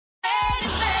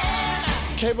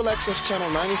Cable Access Channel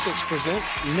 96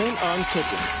 presents Men on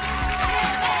Cooking.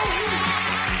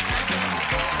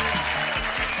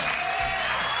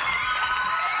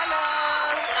 Hello,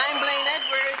 I'm Blaine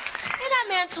Edwards. And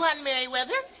I'm Antoine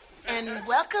Merriweather. And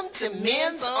welcome to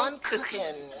Men's on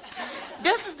Cooking.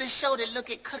 This is the show that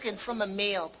look at cooking from a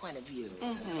male point of view.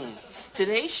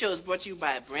 Today's show is brought to you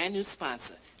by a brand new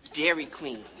sponsor, Dairy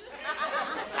Queen.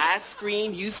 I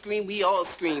scream, you scream, we all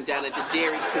scream down at the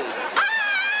Dairy Queen.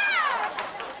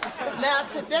 Now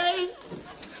today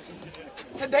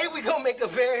we're gonna make a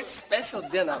very special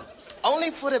dinner, only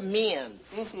for the men.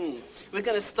 We're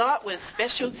gonna start with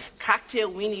special cocktail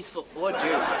weenies for hors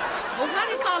d'oeuvres. Well, why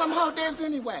do you call them hors d'oeuvres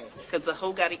anyway? Because the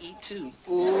hoe gotta eat too.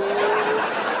 Ooh.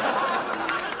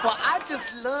 Well, I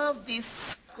just love these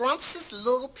scrumptious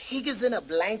little piggies in a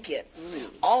blanket,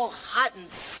 all hot and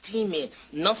steamy,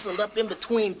 nuzzled up in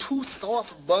between two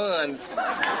soft buns,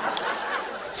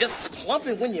 just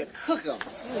plumping when you cook them.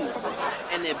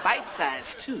 And they're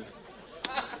bite-sized too.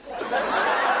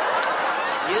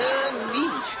 Yummy.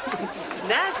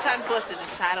 Now it's time for us to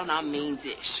decide on our main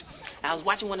dish. I was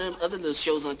watching one of them other little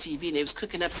shows on TV and they was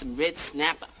cooking up some red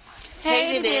snapper.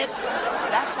 Hated it.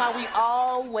 That's why we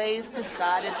always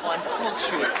decided on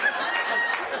poultry.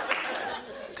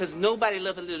 Because nobody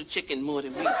loves a little chicken more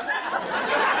than we do.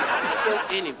 So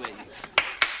anyways.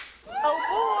 Oh,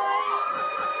 boy.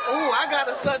 Oh, I got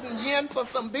a sudden yen for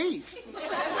some beef.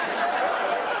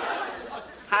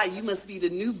 Hi, you must be the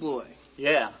new boy.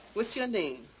 Yeah, What's your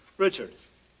name? Richard.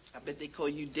 I bet they call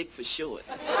you Dick for short.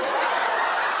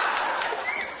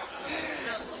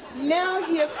 Now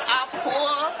here's our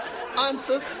poor,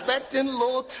 unsuspecting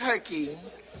little turkey.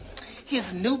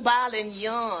 He's nubile and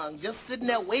young, just sitting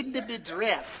there waiting to be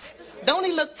dressed. Don't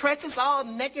he look precious, all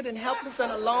naked and helpless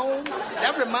and alone?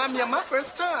 That reminds me of my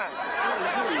first time.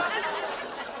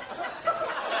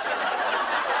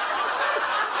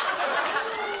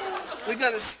 We're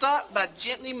going to start by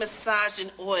gently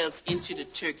massaging oils into the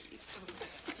turkeys.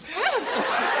 Don't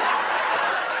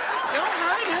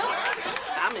hurt him.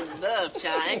 I'm in love,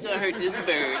 child. I ain't going to hurt this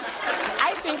bird.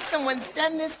 I think someone's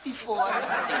done this before. I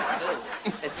think so.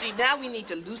 And see, now we need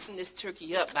to loosen this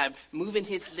turkey up by moving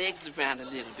his legs around a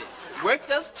little bit. Work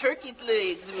those turkey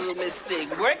legs, little Miss Thing.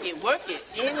 Work it,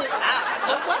 in and out.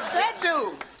 But what's that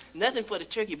do? Nothing for the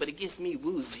turkey, but it gets me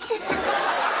woozy.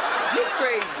 You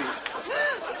crazy.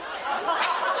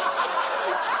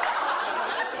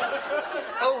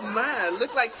 Oh, my.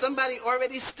 Look like somebody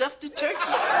already stuffed the turkey.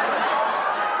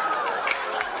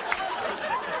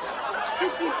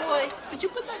 Excuse me, boy. Could you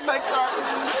put that in my car,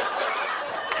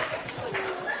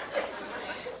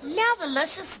 please? Now the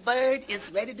luscious bird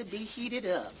is ready to be heated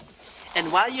up.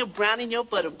 And while you're browning your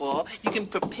butterball, you can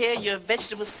prepare your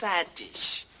vegetable side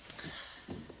dish.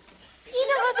 You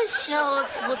know, other shows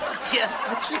would suggest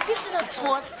the traditional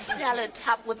tossed salad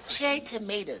topped with cherry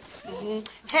tomatoes.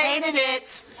 Hated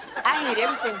it. I hate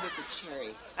everything with the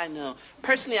cherry. I know.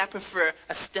 Personally, I prefer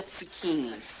a stuffed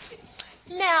zucchinis.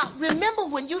 Now, remember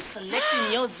when you're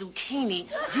selecting your zucchini,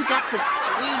 you got to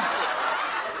squeeze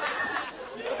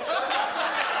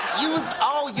it. Use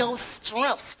all your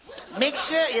strength. Make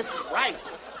sure it's ripe.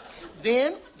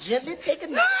 Then, gently take a...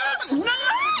 No! Do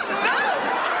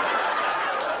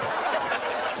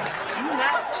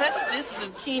not touch this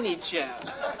zucchini,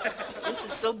 child. This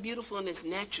is so beautiful in its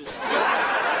natural state.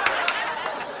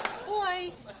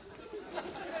 Boy,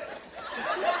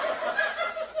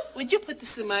 would you put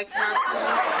this in my car?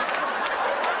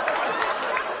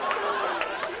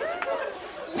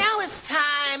 Now it's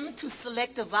time to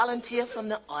select a volunteer from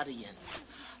the audience.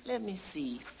 Let me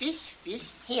see. Fish,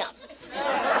 him.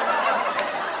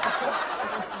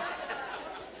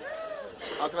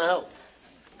 How can I help?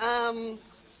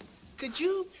 Could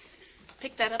you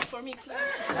pick that up for me, please?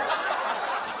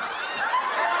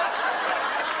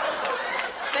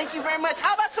 Thank you very much.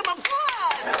 How about some applause?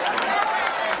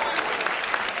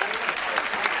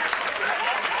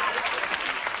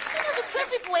 You know, the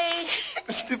perfect way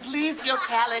to please your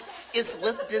palate is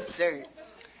with dessert.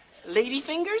 Lady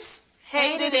fingers?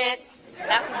 Hated it.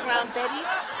 Apple Brown Betty?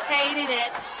 Hated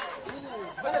it. Ooh,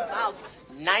 what about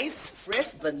nice,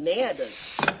 fresh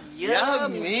bananas?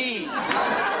 Yummy.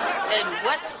 And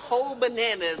what's whole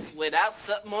bananas without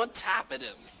something on top of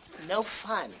them? No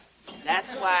fun.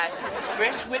 That's why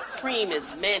fresh whipped cream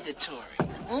is mandatory.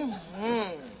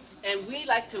 And we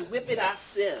like to whip it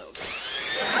ourselves.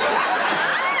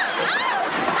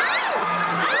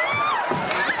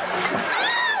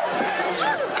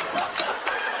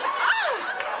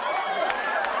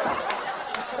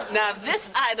 Now, this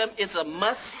item is a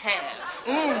must-have.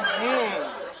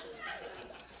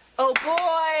 Oh,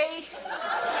 boy.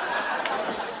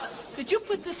 Did you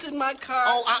put this in my car?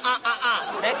 Oh,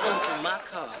 that goes in my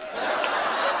car.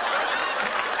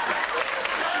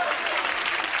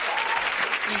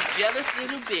 You jealous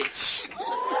little bitch.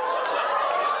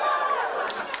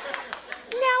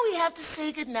 Now we have to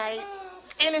say goodnight.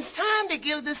 And it's time to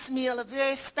give this meal a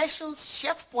very special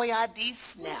Chef Boyardee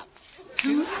snap.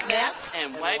 2 snaps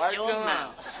and wipe your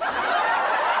mouth.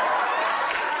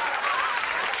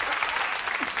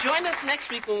 Join us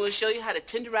next week when we'll show you how to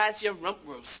tenderize your rump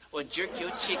roast or jerk your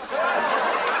chicken.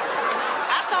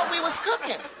 I thought we was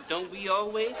cooking. Don't we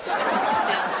always?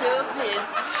 Until then,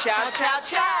 ciao, ciao,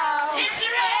 ciao. It's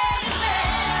ready.